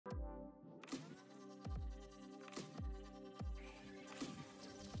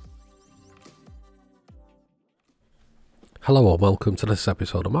Hello and welcome to this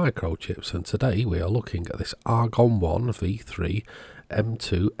episode of Microchips, and today we are looking at this Argon ONE V3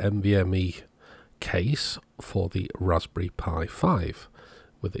 M2 NVMe case for the Raspberry Pi 5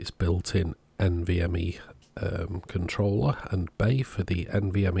 with its built-in NVMe controller and bay for the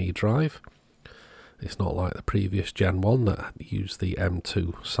NVMe drive. It's not like the previous Gen 1 that used the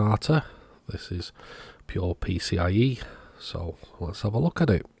M2 SATA. This is pure PCIe, so let's have a look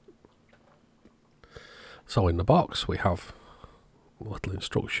at it. So in the box we have a little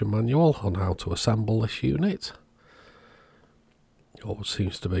instruction manual on how to assemble this unit. It all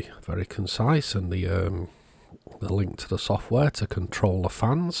seems to be very concise, and the link to the software to control the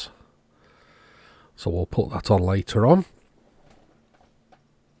fans. So we'll put that on later on.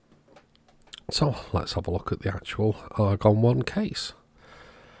 So let's have a look at the actual Argon ONE case.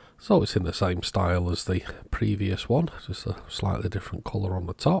 So it's in the same style as the previous one, just a slightly different colour on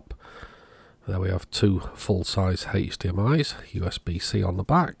the top. There we have two full-size HDMIs, USB-C on the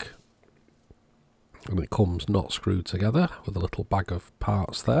back, and it comes not screwed together with a little bag of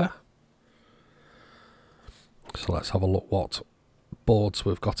parts there. So let's have a look what boards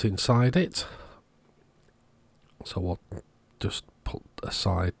we've got inside it. So we'll just put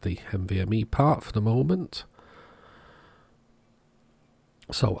aside the NVMe part for the moment.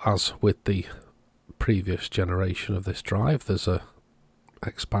 So as with the previous generation of this drive, there's a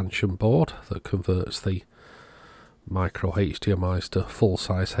expansion board that converts the micro HDMIs to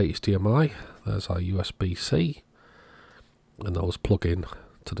full-size HDMI. There's our USB-C, and those plug in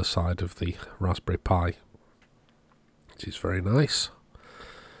to the side of the Raspberry Pi, which is very nice.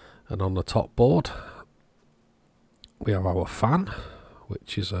 And on the top board we have our fan,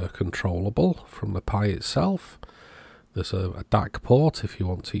 which is controllable from the Pi itself. There's a DAC port if you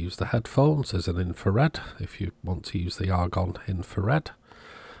want to use the headphones. There's an infrared if you want to use the Argon infrared.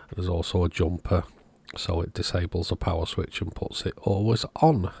 There's also a jumper, so it disables the power switch and puts it always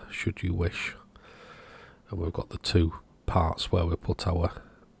on should you wish. And we've got the two parts where we put our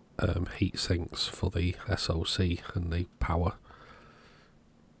heat sinks for the SoC and the power.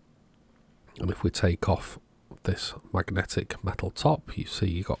 And if we take off this magnetic metal top, you see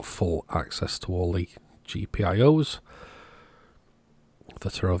you've got full access to all the GPIOs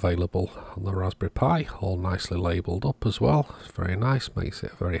that are available on the Raspberry Pi, all nicely labelled up as well. It's very nice, makes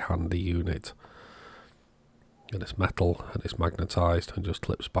it a very handy unit. And it's metal and it's magnetised and just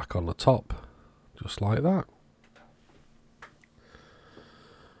clips back on the top, just like that.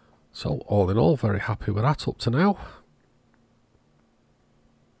 So all in all, very happy with that up to now.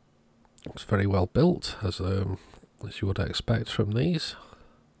 It's very well built, as you would expect from these.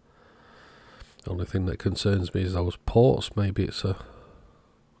 The only thing that concerns me is those ports. Maybe it's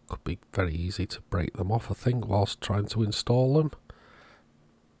could be very easy to break them off, I think, whilst trying to install them.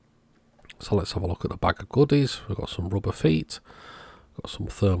 So let's have a look at the bag of goodies. We've got some rubber feet, got some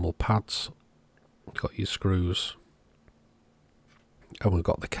thermal pads, got your screws, and we've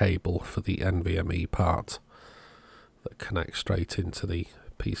got the cable for the NVMe part that connects straight into the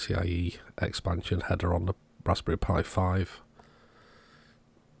PCIe expansion header on the Raspberry Pi 5.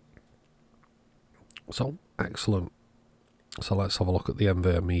 So excellent. So let's have a look at the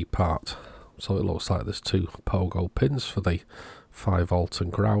NVMe part. So it looks like there's two pogo pins for the 5V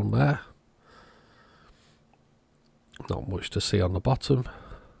and ground there. Not much to see on the bottom,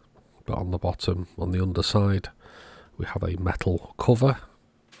 but on the bottom, on the underside, we have a metal cover.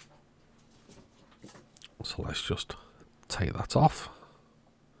 So let's just take that off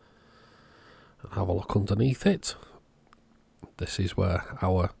and have a look underneath it. This is where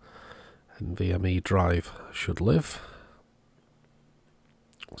our NVMe drive should live.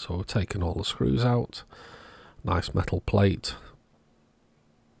 So we've taken all the screws out. Nice metal plate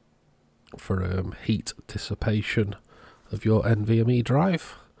for heat dissipation of your NVMe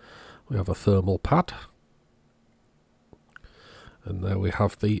drive. We have a thermal pad, and there we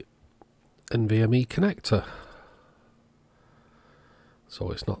have the NVMe connector.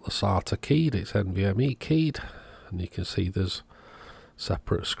 So it's not the SATA keyed, it's NVMe keyed, and you can see there's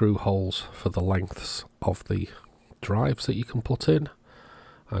separate screw holes for the lengths of the drives that you can put in.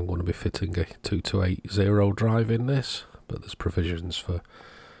 I'm going to be fitting a 2280 drive in this, but there's provisions for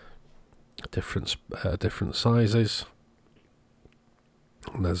different sizes.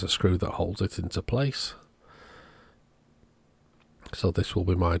 And there's a screw that holds it into place. So this will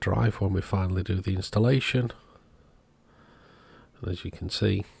be my drive when we finally do the installation. And as you can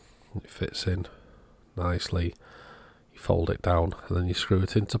see, it fits in nicely. You fold it down and then you screw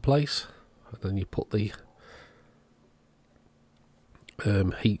it into place, and then you put the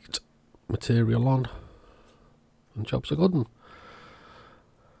heat material on, and jobs are good.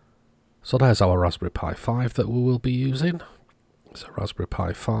 So there's our Raspberry Pi 5 that we will be using. It's a Raspberry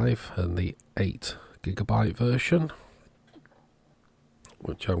Pi 5 and the 8GB version,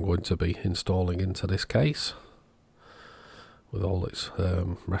 which I'm going to be installing into this case with all its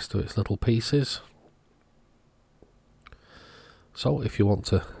rest of its little pieces. So if you want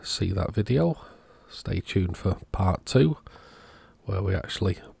to see that video, stay tuned for part 2, where we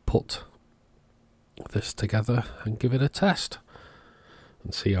actually put this together and give it a test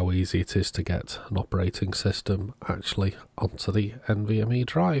and see how easy it is to get an operating system actually onto the NVMe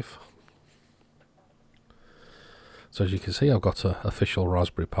drive. So as you can see, I've got an official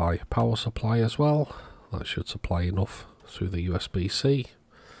Raspberry Pi power supply as well. That should supply enough through the USB-C,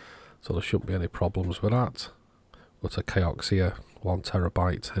 so there shouldn't be any problems with that. Got a Kioxia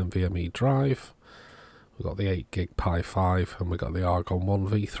 1TB NVMe drive. We've got the 8GB Pi 5 and we've got the Argon ONE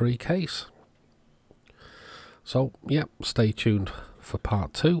V3 case. So yeah, stay tuned for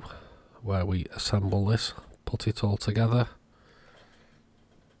part 2, where we assemble this, put it all together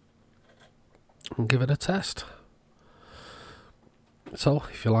and give it a test. So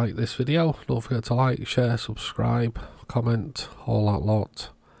if you like this video, don't forget to like, share, subscribe, comment, all that lot.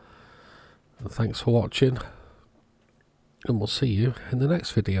 And thanks for watching, and we'll see you in the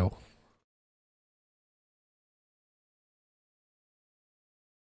next video.